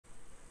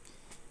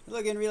Hello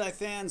again, ReLIVE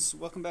fans.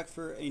 Welcome back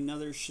for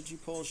another Should You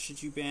Pull,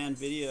 Should You Ban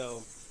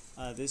video.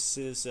 This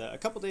is a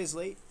couple days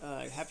late.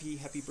 Happy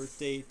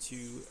birthday to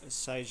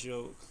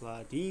Saijou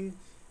Claudine,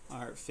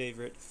 our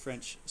favorite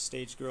French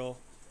stage girl.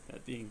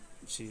 That being,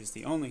 she is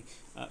the only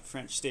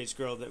French stage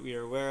girl that we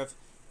are aware of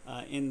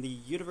in the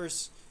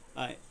universe.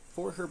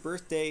 For her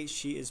birthday,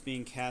 she is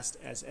being cast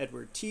as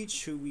Edward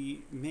Teach, who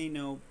we may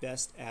know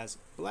best as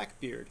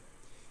Blackbeard.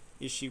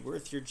 Is she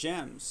worth your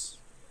gems,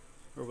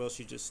 or will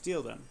she just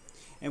steal them?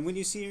 And when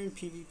you see her in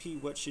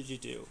PvP, what should you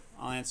do?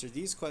 I'll answer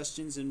these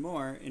questions and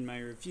more in my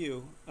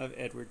review of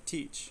Edward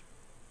Teach.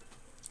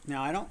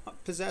 Now, I don't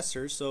possess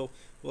her, so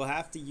we'll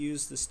have to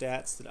use the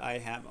stats that I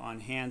have on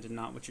hand and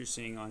not what you're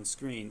seeing on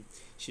screen.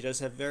 She does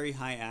have very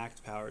high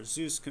act power,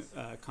 Zeus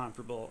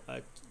comparable,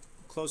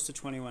 close to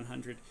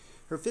 2100.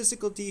 Her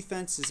physical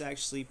defense is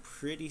actually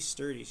pretty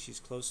sturdy. She's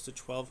close to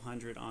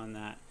 1200 on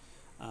that.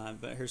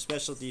 But her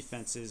special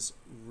defense is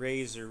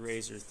razor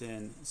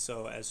thin.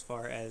 So as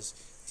far as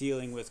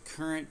dealing with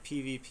current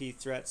PvP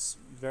threats,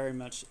 very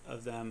much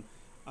of them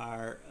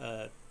are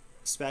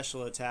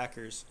special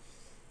attackers.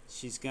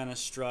 She's gonna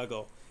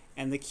struggle.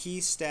 And the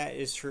key stat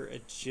is her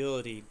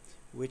agility,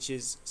 which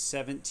is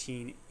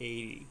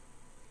 1780.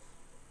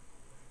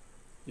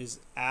 It is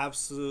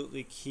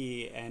absolutely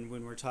key, and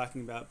when we're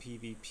talking about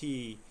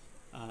PvP,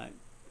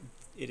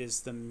 it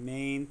is the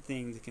main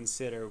thing to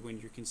consider when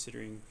you're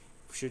considering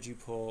should you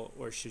pull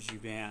or should you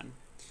ban.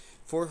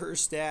 For her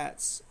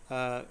stats,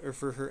 or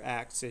for her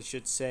acts, I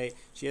should say,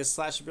 she has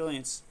Slash of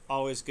Brilliance,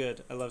 always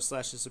good. I love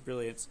Slashes of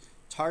Brilliance.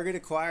 Target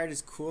acquired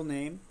is cool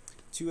name,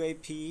 2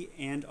 AP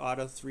and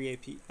auto 3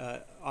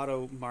 AP.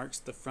 Auto marks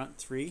the front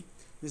 3.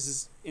 This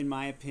is, in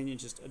my opinion,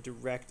 just a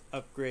direct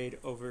upgrade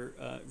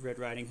over Red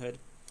Riding Hood.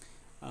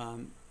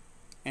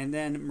 And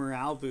then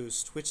Morale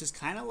Boost, which is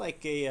kind of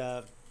like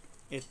a,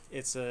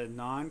 it's a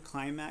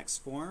non-climax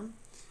form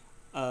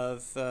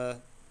of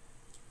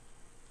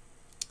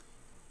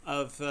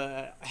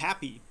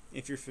Happy,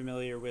 if you're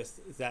familiar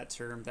with that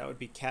term. That would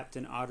be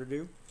Captain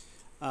Otterdew.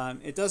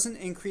 It doesn't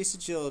increase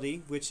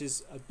agility, which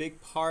is a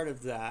big part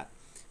of that,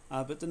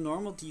 but the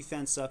normal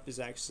defense up is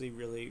actually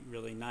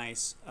really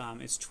nice.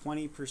 It's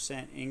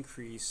 20%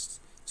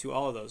 increased to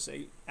all of those,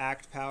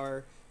 act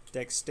power,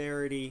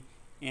 dexterity,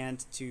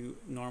 and to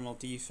normal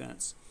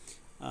defense.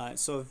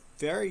 So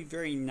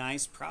very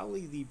nice,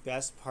 probably the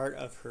best part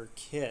of her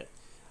kit.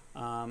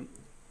 When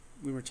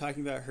we're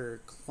talking about her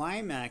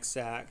climax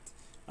act,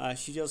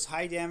 she deals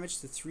high damage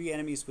to 3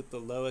 enemies with the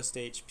lowest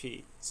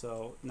HP.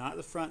 So not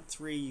the front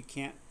 3, you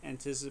can't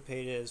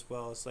anticipate it as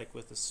well as like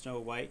with the Snow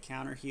White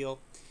counter heal.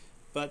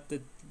 But the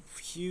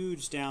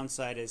huge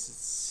downside is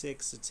it's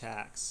 6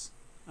 attacks,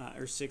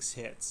 or 6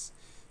 hits.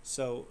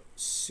 So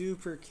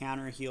super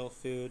counter heal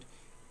food,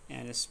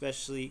 and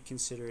especially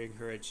considering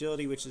her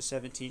agility, which is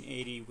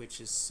 1780, which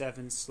is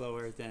 7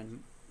 slower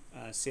than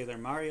Sailor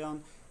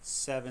Marion,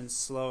 7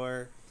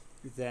 slower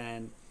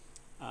than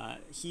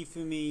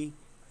Hifumi,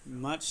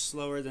 much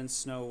slower than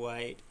Snow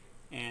White,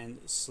 and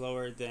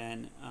slower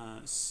than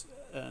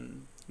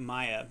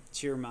Maya,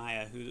 Tier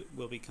Maya, who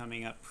will be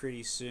coming up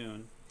pretty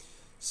soon.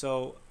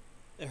 So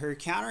her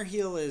counter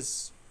heal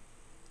is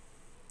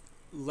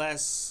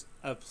less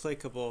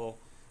applicable.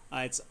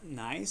 It's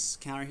nice,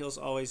 counter heal is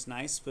always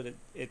nice, but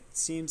it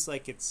seems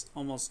like it's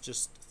almost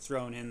just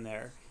thrown in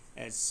there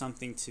as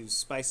something to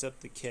spice up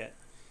the kit,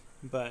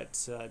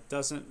 but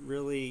doesn't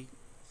really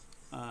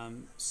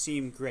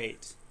seem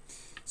great.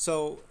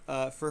 So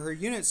for her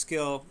unit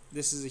skill,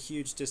 this is a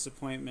huge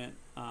disappointment.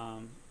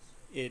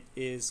 It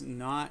is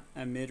not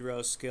a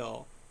mid-row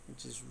skill,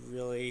 which is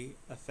really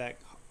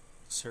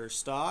affects her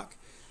stock.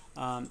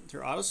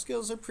 Her auto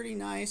skills are pretty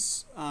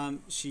nice.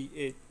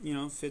 It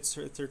fits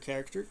her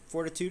character.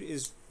 Fortitude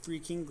is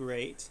freaking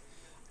great,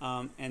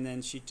 and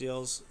then she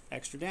deals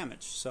extra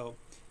damage. So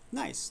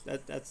nice.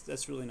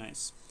 That's really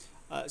nice.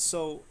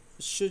 So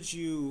should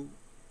you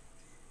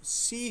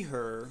see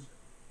her?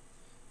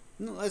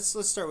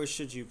 Let's start with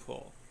should you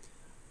pull.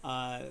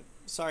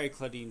 Sorry,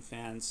 Claudine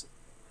fans,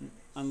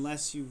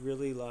 unless you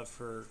really love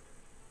her,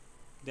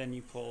 then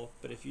you pull.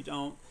 But if you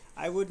don't,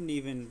 I wouldn't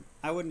even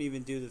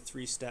do the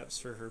 3 steps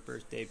for her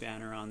birthday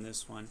banner on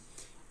this one.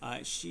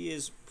 She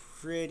is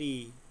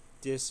pretty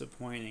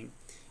disappointing.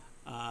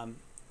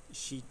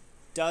 She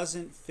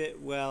doesn't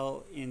fit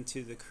well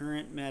into the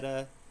current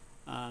meta.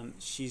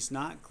 She's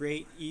not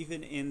great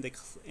even in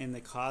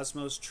the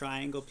Cosmos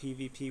Triangle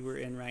PvP we're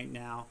in right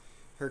now.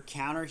 Her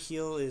counter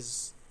heal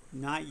is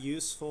not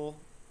useful.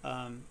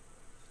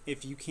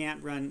 If you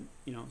can't run,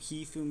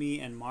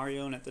 Hifumi and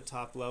Marion at the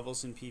top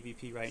levels in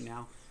PvP right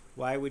now,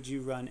 why would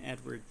you run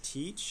Edward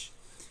Teach?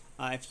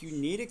 If you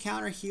need a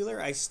counter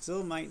healer, I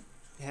still might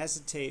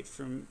hesitate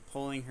from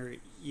pulling her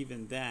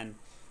even then.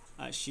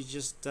 She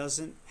just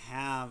doesn't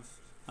have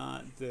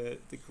the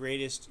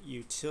greatest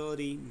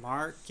utility.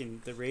 Mark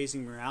and the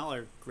Raising Morale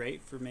are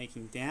great for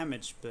making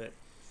damage, but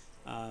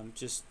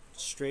just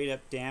straight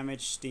up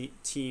damage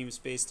teams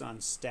based on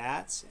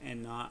stats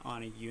and not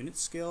on a unit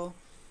skill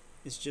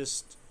is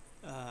just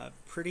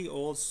pretty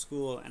old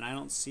school, and I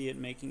don't see it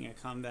making a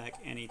comeback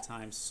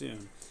anytime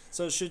soon.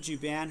 So should you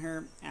ban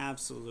her?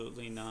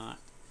 Absolutely not.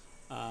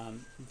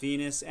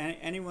 Venus,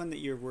 anyone that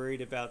you're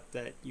worried about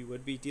that you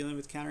would be dealing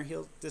with counter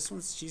heal,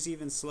 she's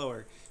even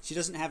slower. She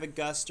doesn't have a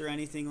gust or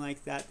anything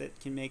like that that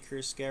can make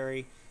her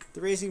scary.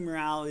 The raising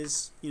morale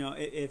is, you know,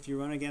 if you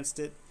run against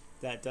it,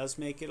 that does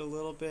make it a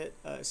little bit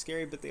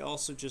scary, but they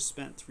also just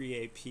spent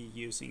 3 AP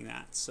using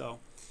that. So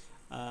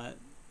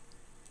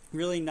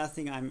really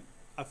nothing I'm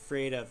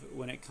afraid of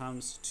when it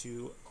comes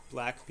to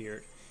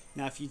Blackbeard.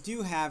 Now if you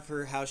do have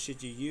her, how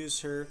should you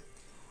use her?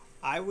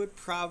 I would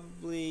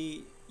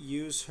probably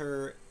use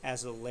her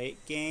as a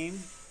late game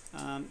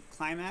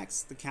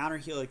climax. The counter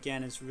heal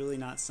again is really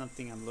not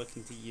something I'm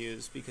looking to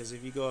use, because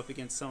if you go up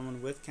against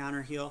someone with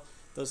counter heal,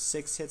 those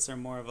 6 hits are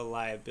more of a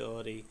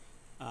liability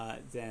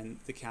than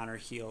the counter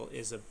heal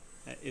is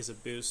a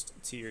boost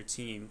to your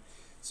team.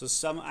 So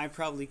I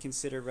probably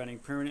consider running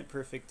permanent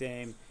perfect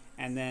aim,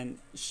 and then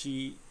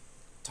she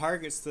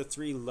targets the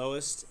 3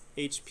 lowest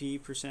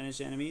HP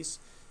percentage enemies,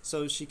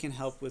 so she can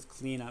help with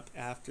cleanup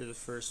after the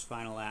first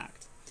final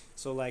act.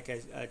 So like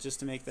just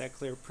to make that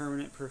clear,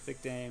 permanent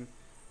perfect aim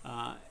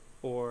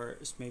or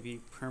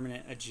maybe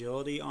permanent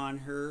agility on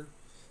her,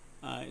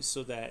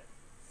 so that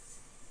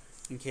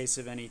in case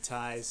of any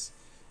ties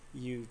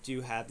you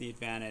do have the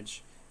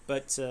advantage.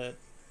 But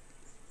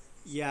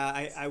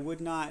yeah, I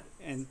would not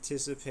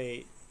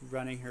anticipate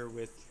running her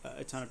with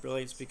a ton of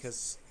brilliance,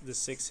 because the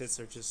 6 hits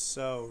are just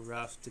so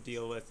rough to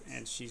deal with,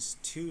 and she's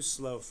too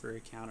slow for a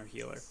counter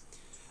healer.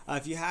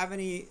 If you have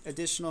any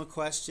additional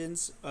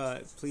questions,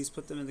 please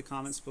put them in the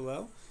comments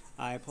below.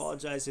 I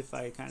apologize if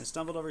I kind of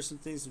stumbled over some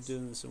things. I'm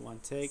doing this in one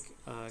take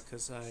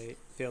because I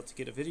failed to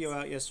get a video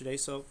out yesterday,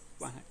 so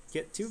why not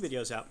get 2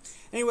 videos out?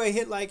 Anyway,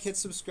 hit like, hit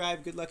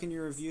subscribe. Good luck in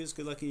your reviews.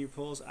 Good luck in your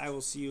polls. I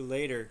will see you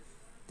later.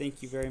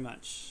 Thank you very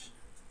much.